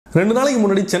2 நாளைக்கு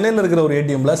முன்னாடி சென்னையில் இருக்கிற ஒரு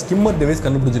ஏடிஎம்ல ஸ்கிம்மர் டிவைஸ்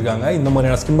கண்டுபிடிச்சிருக்காங்க. இந்த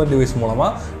மாதிரியான ஸ்கிம்மர் டிவைஸ் மூலமா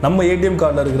நம்ம ஏடிஎம்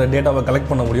கார்டில் இருக்கிற டேட்டாவை கலெக்ட்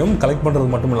பண்ண முடியும். கலெக்ட் பண்ணுறது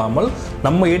மட்டும் இல்லாமல்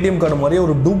நம்ம ஏடிஎம் கார்டு மாதிரியே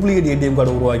ஒரு டூப்ளிகேட் ஏடிஎம்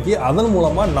கார்டு உருவாக்கி அதன்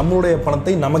மூலமா நம்மளுடைய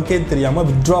பணத்தை நமக்கே தெரியாம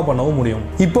வித்ட்ரா பண்ணவும் முடியும்.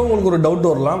 இப்போ உங்களுக்கு ஒரு டவுட்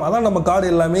வரலாம், அதான் நம்ம கார்டு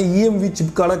எல்லாமே இஎம்வி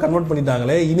சிப் கார்டை கன்வெர்ட்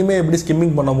பண்ணிட்டாங்களே, இனிமே எப்படி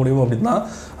ஸ்கிம்மிங் பண்ண முடியும் அப்படின்னா.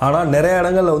 ஆனால் நிறைய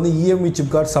இடங்கள்ல வந்து இஎம்வி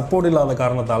சிப் கார்டு சப்போர்ட் இல்லாத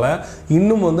காரணத்தால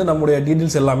இன்னும் வந்து நம்முடைய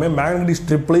டீடைல்ஸ் எல்லாமே மேக்னெட்டிக்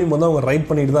ஸ்ட்ரிப்லையும் வந்து அவங்க ரைட்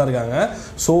பண்ணிட்டு தான் இருக்காங்க.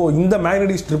 ஸோ இந்த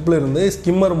மேக்னெட்டிக் ஸ்ட்ரிப்ல இருந்து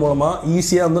ஸ்கிம்மர் மூலமா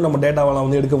ஈஸியாக வந்து நம்ம டேட்டாவெல்லாம்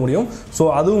வந்து எடுக்க முடியும். ஸோ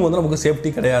அதுவும் வந்து நமக்கு சேஃப்டி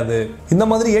கிடையாது. இந்த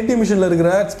மாதிரி ஏடிஎம் மிஷினில்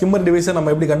இருக்கிற ஸ்கிம்மர் டிவைஸை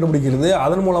நம்ம எப்படி கண்டுபிடிக்கிறது,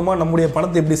 அதன் மூலமா நம்முடைய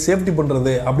பணத்தை எப்படி சேஃப்டி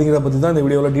பண்ணுறது அப்படிங்கிறத பற்றி தான் இந்த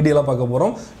வீடியோவில் டீட்டெயிலாக பார்க்க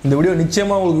போகிறோம். இந்த வீடியோ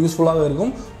நிச்சயமாக உங்களுக்கு யூஸ்ஃபுல்லாக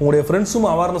இருக்கும். உங்களுடைய ஃப்ரெண்ட்ஸும்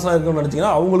அவேர்னஸாக இருக்கும்னு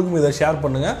நினச்சிங்கன்னா அவங்களுக்கும் இதை ஷேர்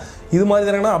பண்ணுங்கள். இது மாதிரி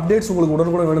தானே அப்டேட்ஸ் உங்களுக்கு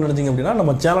உடனுக்குடன் வேணும்னு நினைச்சிங்க அப்படின்னா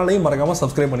நம்ம சேனலையும் மறக்காம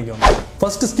சப்ஸ்கிரைப் பண்ணிக்கோங்க.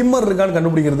 ஃபர்ஸ்ட் ஸ்கிம்மர் இருக்கான்னு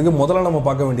கண்டுபிடிக்கிறதுக்கு முதல்ல நம்ம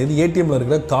பார்க்க வேண்டியது ஏடிஎம்ல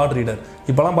இருக்கிற கார்டு ரீடர்.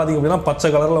 இப்போலாம் பார்த்தீங்க அப்படின்னா பச்சை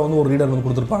கலரில் வந்து ஒரு ரீடர் வந்து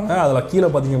கொடுத்துருப்பாங்க. அதில் கீழே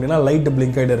பார்த்தீங்க அப்படின்னா லைட்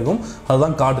பிளிங்க் ஆகிட்டே இருக்கும்.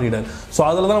 அதுதான் கார்டு ரீடர். ஸோ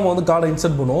அதில் தான் நம்ம வந்து கார்டை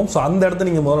இன்சர்ட் பண்ணுவோம். ஸோ அந்த இடத்த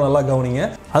நீங்கள் முதல்ல நல்லா கவனிங்க.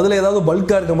 அதில் ஏதாவது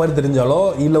பல்காக இருக்க மாதிரி தெரிஞ்சாலோ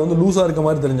இல்லை வந்து லூஸாக இருக்க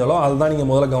மாதிரி தெரிஞ்சாலோ அதுதான் நீங்கள்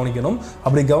முதல்ல கவனிக்கணும்.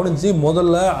 அப்படி கவனித்து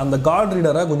முதல்ல அந்த கார்டு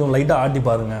ரீடரை கொஞ்சம் லைட்டாக ஆட்டி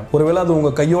பாருங்க. ஒருவேளை அது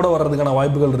உங்கள் கையோட வர்றதுக்கான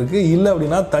வாய்ப்புகள் இருக்குது. இல்லை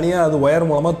அப்படின்னா தனியாக அது ஒயர்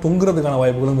மூலமாக தொங்குறதுக்கான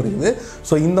வாய்ப்புகளும் இருக்குது.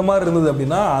 ஸோ இந்த மாதிரி இருந்தது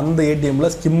அப்படின்னா அந்த ஏடிஎம்ல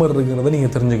ஸ்கிம்மர் இருக்கிறத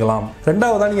நீங்கள் தெரிஞ்சுக்கலாம்.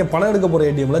 ரெண்டாவதா நீங்கள் பணம் எடுக்க போகிற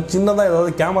ஏடிஎம்ல சின்னதாக ஏதாவது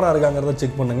கேமரா இருக்காங்கிறத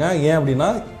செக் பண்ணுங்க. ஏன் அப்படின்னா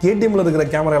ஏடிஎம்ல இருக்கிற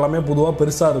கேமரா எல்லாமே பொதுவாக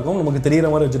பெருசாக இருக்கும், நமக்கு தெரிகிற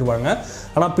மாதிரி வச்சிருப்பாங்க.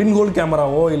 ஆனால் பின்ஹோல்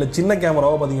கேமராவோ இல்லை சின்ன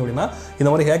கேமராவோ பார்த்தீங்க அப்படின்னா இந்த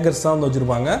மாதிரி ஹேக்கர்ஸ் தான் வந்து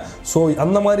வச்சிருப்பாங்க. ஸோ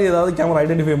அந்த மாதிரி ஏதாவது கேமரா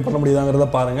ஐடென்டிஃபை பண்ண முடியுதாங்கிறத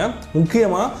பாருங்க.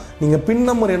 முக்கியமாக நீங்கள் பின்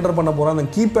நம்பர் என்டர் பண்ண போகிற அந்த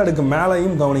கீபேடுக்கு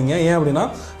மேலேயும் கவனிங்க. ஏன் அப்படின்னா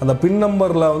அந்த பின்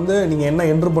நம்பரில் வந்து நீங்கள் என்ன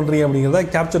என்டர் பண்ணுறீங்க அப்படிங்கிறத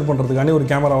கேப்சர் பண்ணுறதுக்காண்டி ஒரு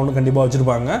கேமரா ஒன்று கண்டிப்பாக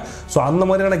வச்சிருப்பாங்க. ஸோ அந்த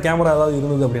மாதிரியான கேமரா ஏதாவது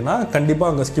இருந்தது அப்படின்னா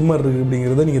கண்டிப்பாக அங்கே ஸ்கிம்மர் இருக்குது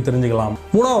அப்படிங்கிறத நீங்கள் தெரிஞ்சுக்கலாம்.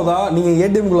 மூணாவதா நீங்கள்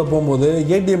ஏடிஎம்குள்ளே போகும்போது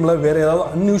ஏடிஎம்ல வேறு ஏதாவது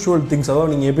அன்யூஷுவல் திங்ஸ்,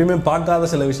 அதாவது நீங்கள் எப்பயுமே பார்க்காத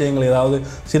சில விஷயங்கள், ஏதாவது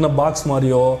சின்ன பாக்ஸ்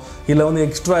மாதிரியோ இல்லை வந்து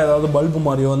எக்ஸ்ட்ரா ஏதாவது பல்பு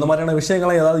மாதிரியோ இந்த மாதிரியான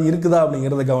விஷயங்கள்லாம் ஏதாவது இருக்குதா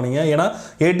அப்படிங்கிறத கவனிங்க. ஏன்னா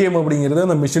ஏடிஎம் அப்படிங்கிறது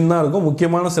அந்த மிஷின் தான் இருக்கும்,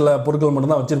 முக்கியமான சில பொருட்கள்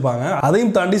மட்டும் தான் வச்சிருப்பாங்க.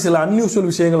 அதையும் தாண்டி சில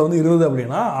அன்யூஷுவல் விஷயங்கள் வந்து இருந்தது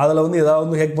அப்படின்னா அதில் வந்து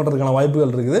ஏதாவது ஹேக் பண்ணுறதுக்கான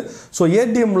வாய்ப்புகள் இருக்குது. ஸோ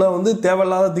ஏடிஎம்ல வந்து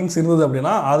தேவையில்லாத திங்ஸ் இருந்தது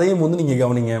அப்படின்னா அதையும் வந்து நீங்கள்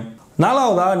கவனிங்க.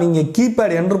 நாலாவதா நீங்கள்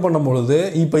கீபேட் என்டர் பண்ணும்பொழுது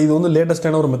இப்போ இது வந்து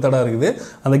லேட்டஸ்டான ஒரு மெத்தடாக இருக்குது.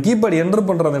 அந்த கீபேட் என்டர்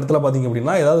பண்ணுற அந்த இடத்துல பார்த்தீங்க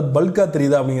அப்படின்னா ஏதாவது பல்காக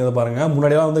தெரியுதா அப்படிங்கிறத பாருங்கள்.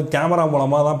 முன்னாடியெல்லாம் வந்து கேமரா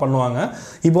மூலமாக தான் பண்ணுவாங்க.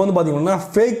 இப்போ வந்து பார்த்தீங்கன்னா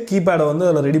ஃபேக் கீபேடை வந்து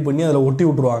அதில் ரெடி பண்ணி அதில் ஒட்டி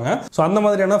விட்டுருவாங்க. ஸோ அந்த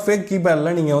மாதிரியான ஃபேக்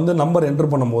கீபேடில் நீங்கள் வந்து நம்பர்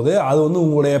என்டர் பண்ணும்போது அது வந்து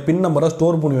உங்களுடைய பின் நம்பரை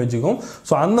ஸ்டோர் பண்ணி வச்சுக்கும்.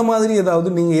 ஸோ அந்த மாதிரி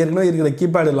ஏதாவது நீங்கள் ஏற்கனவே இருக்கிற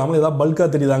கீபேட் இல்லாமல் ஏதாவது பல்காக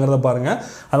தெரியுதாங்கிறத பாருங்கள்.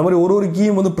 அந்த மாதிரி ஒரு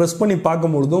கீயும் வந்து ப்ரெஸ் பண்ணி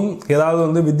பார்க்கும்பொழுதும் ஏதாவது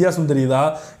வந்து வித்தியாசம் தெரியுதா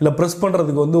இல்லை ப்ரெஸ்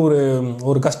பண்ணுறதுக்கு வந்து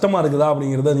ஒரு கஷ்டமாக இருக்குதா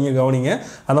அப்படிங்கிறத நீங்கள் கவனிங்க.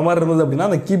 அந்த மாதிரி இருந்தது அப்படின்னா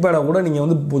அந்த கீபேடை கூட நீங்கள்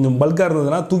வந்து கொஞ்சம் பல்காக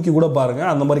இருந்ததுன்னா தூக்கி கூட பாருங்க.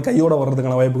 அந்த மாதிரி கையோட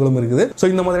வர்றதுக்கான வாய்ப்புகளும் இருக்குது. ஸோ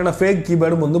இந்த மாதிரியான ஃபேக்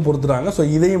கீபேடும் வந்து பொறுத்துறாங்க. ஸோ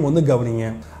இதையும் வந்து கவனிங்க.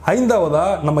 ஐந்தாவதா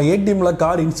நம்ம ஏடிஎம்ல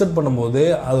கார்டு இன்சர்ட் பண்ணும்போது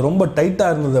அது ரொம்ப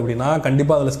டைட்டாக இருந்தது அப்படின்னா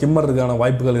கண்டிப்பாக அதில் ஸ்கிம்மர் இருக்கான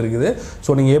வாய்ப்புகள் இருக்குது.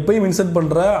 ஸோ நீங்கள் எப்பயும் இன்சர்ட்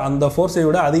பண்ணுற அந்த ஃபோர்ஸை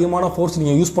விட அதிகமான ஃபோர்ஸ்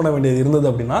நீங்கள் யூஸ் பண்ண வேண்டியது இருந்தது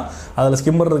அப்படின்னா அதில்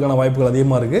ஸ்கிம்மர் இருக்கான வாய்ப்புகள்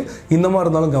அதிகமாக இருக்குது. இந்த மாதிரி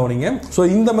இருந்தாலும் கவனிங்க. ஸோ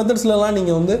இந்த மெத்தட்ஸ்லாம்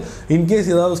நீங்கள் வந்து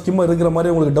இன்கேஸ் ஏதாவது ஸ்கிம்மர் இருக்கிற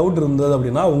மாதிரி உங்களுக்கு டவுட் இருந்தது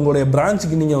அப்படின்னா உங்களுடைய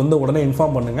பிரான்ச்சுக்கு நீங்கள் வந்து உடனே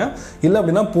இன்ஃபார்ம் பண்ணுங்க. இல்லை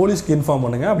அப்படின்னா போலீஸ்க்கு இன்ஃபார்ம்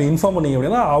பண்ணுங்க. அப்படி இன்ஃபார்ம் பண்ணீங்க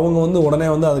அப்படின்னா அவங்க வந்து உடனே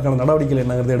வந்து அதுக்கான நடவடிக்கைகள்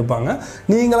என்னங்கிறது எடுப்பாங்க.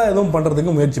 நீங்களா எதுவும்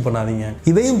பண்ணுறதுக்கு முயற்சி பண்ணாதீங்க.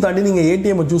 இதையும் தாண்டி நீங்கள்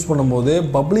ஏடிஎம் சூஸ் பண்ணும்போது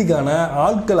பப்ளிக்கான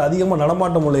ஆட்கள் அதிகமாக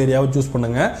நடமாட்டம் உள்ள ஏரியாவை சூஸ்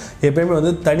பண்ணுங்க. எப்பயுமே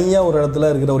வந்து தனியாக ஒரு இடத்துல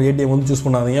இருக்கிற ஒரு ஏடிஎம் வந்து சூஸ்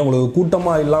பண்ணாதீங்க. உங்களுக்கு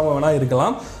கூட்டமாக இல்லாமல் வேணா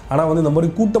இருக்கலாம். ஆனால் வந்து இந்த மாதிரி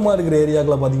கூட்டமாக இருக்கிற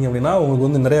ஏரியாக்களை பார்த்தீங்க அப்படின்னா உங்களுக்கு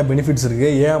வந்து நிறைய பெனிஃபிட்ஸ் இருக்குது.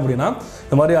 ஏன் அப்படின்னா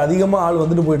இந்த மாதிரி அதிகமாக ஆள்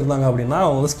வந்துட்டு போயிட்டு இருந்தாங்க அப்படின்னா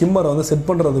அவங்க வந்து ஸ்கிம்மரை வந்து செட்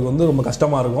பண்ணுறதுக்கு வந்து ரொம்ப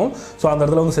கஷ்டமாக இருக்கும். ஸோ அந்த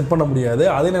இடத்துல வந்து செட் பண்ண முடியாது.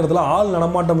 அதே நேரத்தில் ஆள்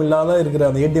நடமாட்டம் இல்லாத இருக்கிற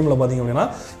அந்த ஏடிஎம்ல பார்த்தீங்க அப்படின்னா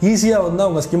ஈஸியாக வந்து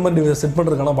அவங்க ஸ்கிம்மர் டிவைஸ் செட்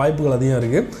பண்ணுறதுக்கான வாய்ப்புகள் அதிகம்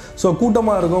இருக்குது. ஸோ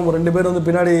கூட்டமாக இருக்கும், 2 பேர்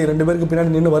வந்து ரெண்டு பேருக்கு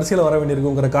பின்னாடி நின்று வரிசையில் வர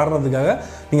வேண்டியிருக்குங்கிற காரணத்துக்காக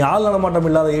நீங்கள் ஆள் நடமாட்டம்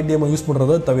இல்லாத ஏடிஎம் யூஸ்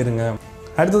பண்ணுறதை தவிருங்க.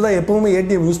 அடுத்ததாக எப்பவுமே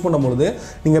ஏடிஎம் யூஸ் பண்ணும்போது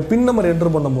நீங்கள் பின் நம்பர்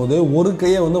என்டர் பண்ணும்போது ஒரு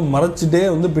கையை வந்து மறைச்சிட்டே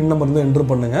வந்து பின் நம்பர் வந்து என்டர்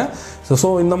பண்ணுங்கள். ஸோ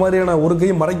இந்த மாதிரியான ஒரு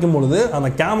கையை மறைக்கும் பொழுது அந்த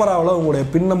கேமராவில் உங்களுடைய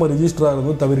பின் நம்பர் ரிஜிஸ்டராக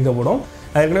வந்து தவிர்க்கப்படும்.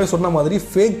 ஏற்கனவே சொன்ன மாதிரி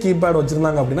ஃபேக் கீபேட்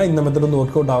வச்சுருந்தாங்க அப்படின்னா இந்த மெத்தட் வந்து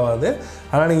ஒர்க் அவுட் ஆகாது.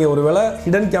 ஆனால் நீங்கள் ஒரு வேளை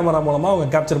ஹிடன் கேமரா மூலமாக அவங்க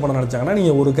கேப்சர் பண்ண நினச்சாங்கன்னா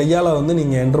நீங்கள் ஒரு கையால் வந்து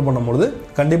நீங்கள் என்டர் பண்ணும்பொழுது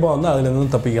கண்டிப்பாக வந்து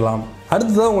அதிலேருந்து தப்பிக்கலாம்.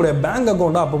 அடுத்ததாக உங்களுடைய பேங்க்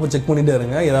அக்கௌண்ட்டை அப்பப்போ செக் பண்ணிகிட்டே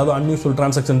இருங்க. ஏதாவது அன்யூஷுவல்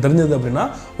டிரான்சாக்ஷன் தெரிஞ்சது அப்படின்னா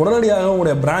உடனடியாக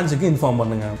உங்களுடைய பிரான்ச்சுக்கு இன்ஃபார்ம்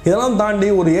பண்ணுங்கள். இதெல்லாம் தாண்டி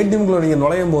ஒரு ஏடிஎம்குள்ளே நீங்கள்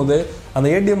நுழையும் போது அந்த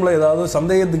ஏடிஎம்ல ஏதாவது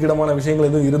சந்தேகத்துக்கிடமான விஷயங்கள்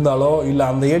எதுவும் இருந்தாலோ இல்லை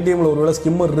அந்த ஏடிஎம்ல ஒருவேளை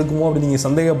ஸ்கிம்மர் இருக்குமோ அப்படி நீங்கள்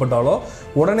சந்தேகப்பட்டாலோ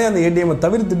உடனே அந்த ஏடிஎம்மை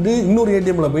தவிர்த்துட்டு இன்னொரு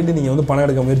ஏடிஎம்ல போயிட்டு நீங்கள் வந்து பணம்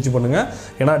எடுக்க முயற்சி பண்ணுங்கள்.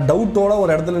 ஏன்னா டவுட்டோட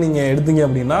ஒரு இடத்துல நீங்கள் எடுத்தீங்க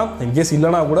அப்படின்னா இன்கேஸ்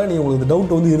இல்லைனா கூட நீங்கள் உங்களுக்கு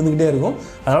டவுட் வந்து இருந்துகிட்டே இருக்கும்.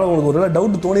 அதனால் உங்களுக்கு ஒரு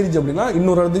டவுட் தோணிருச்சு அப்படின்னா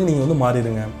இன்னொரு இடத்துக்கு நீங்கள் வந்து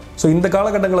மாறிடுங்க. ஸோ இந்த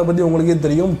காலகட்டங்களை பற்றி உங்களுக்கே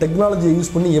தெரியும், டெக்னாலஜியை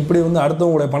யூஸ் பண்ணி எப்படி வந்து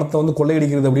அடுத்தவங்களுடைய பணத்தை வந்து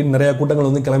கொள்ளையடிக்கிறது அப்படின்னு நிறைய கூட்டங்கள்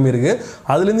வந்து கிளம்பியிருக்கு.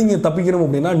 அதுலேருந்து நீங்கள் தப்பிக்கணும்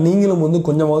அப்படின்னா நீங்களும் வந்து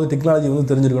கொஞ்சமாவது டெக்னாலஜி வந்து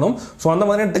தெரிஞ்சிருக்கணும். ஸோ அந்த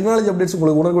மாதிரியான டெக்னாலஜி அப்டேட்ஸ்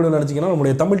உங்களுக்கு உடனுக்குடன் நினச்சிங்கன்னா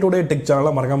நம்மளுடைய தமிழ் டுடே டெக்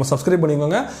சேனலை மறக்காமல் சப்ஸ்கிரைப்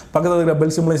பண்ணிக்கோங்க. பக்கத்தில் இருக்கிற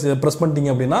பெல் சிம்பிளை ப்ரெஸ்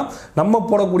பண்ணிட்டீங்க அப்படின்னா நம்ம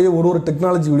போடக்கூடிய ஒரு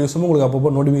டெக்னாலஜி வீடியோஸும் உங்களுக்கு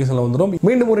அப்பப்போ நோட்டிஃபிகேஷனில் வந்துடும்.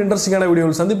 மீண்டும் ஒரு இன்ட்ரெஸ்டிங்கான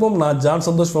வீடியோவில் சந்திப்போம். நான் John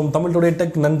Santhosh from Tamil today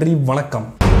tech. நன்றி, வணக்கம்.